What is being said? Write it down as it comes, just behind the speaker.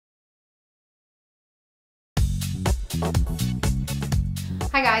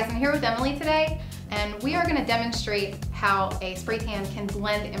Hi guys, I'm here with Emily today, and we are going to demonstrate how a spray tan can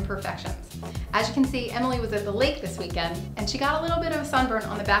blend imperfections. As you can see, Emily was at the lake this weekend, and she got a little bit of a sunburn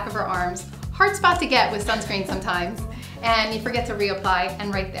on the back of her arms. Hard spot to get with sunscreen sometimes, and you forget to reapply,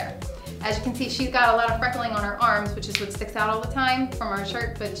 and right there. As you can see, she's got a lot of freckling on her arms, which is what sticks out all the time from our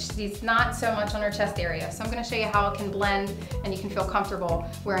shirt, but she's not so much on her chest area. So I'm going to show you how it can blend, and you can feel comfortable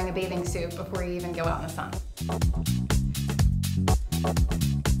wearing a bathing suit before you even go out in the sun.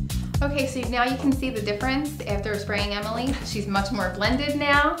 Okay, so now you can see the difference after spraying Emily. She's much more blended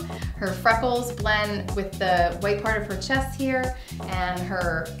now. Her freckles blend with the white part of her chest here, and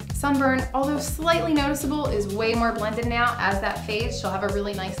her sunburn, although slightly noticeable, is way more blended now. As that fades, she'll have a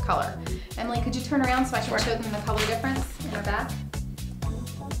really nice color. Emily, could you turn around so I can show them the color difference in her back?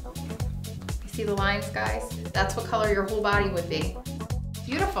 You see the lines, guys? That's what color your whole body would be.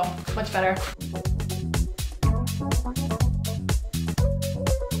 Beautiful. Much better.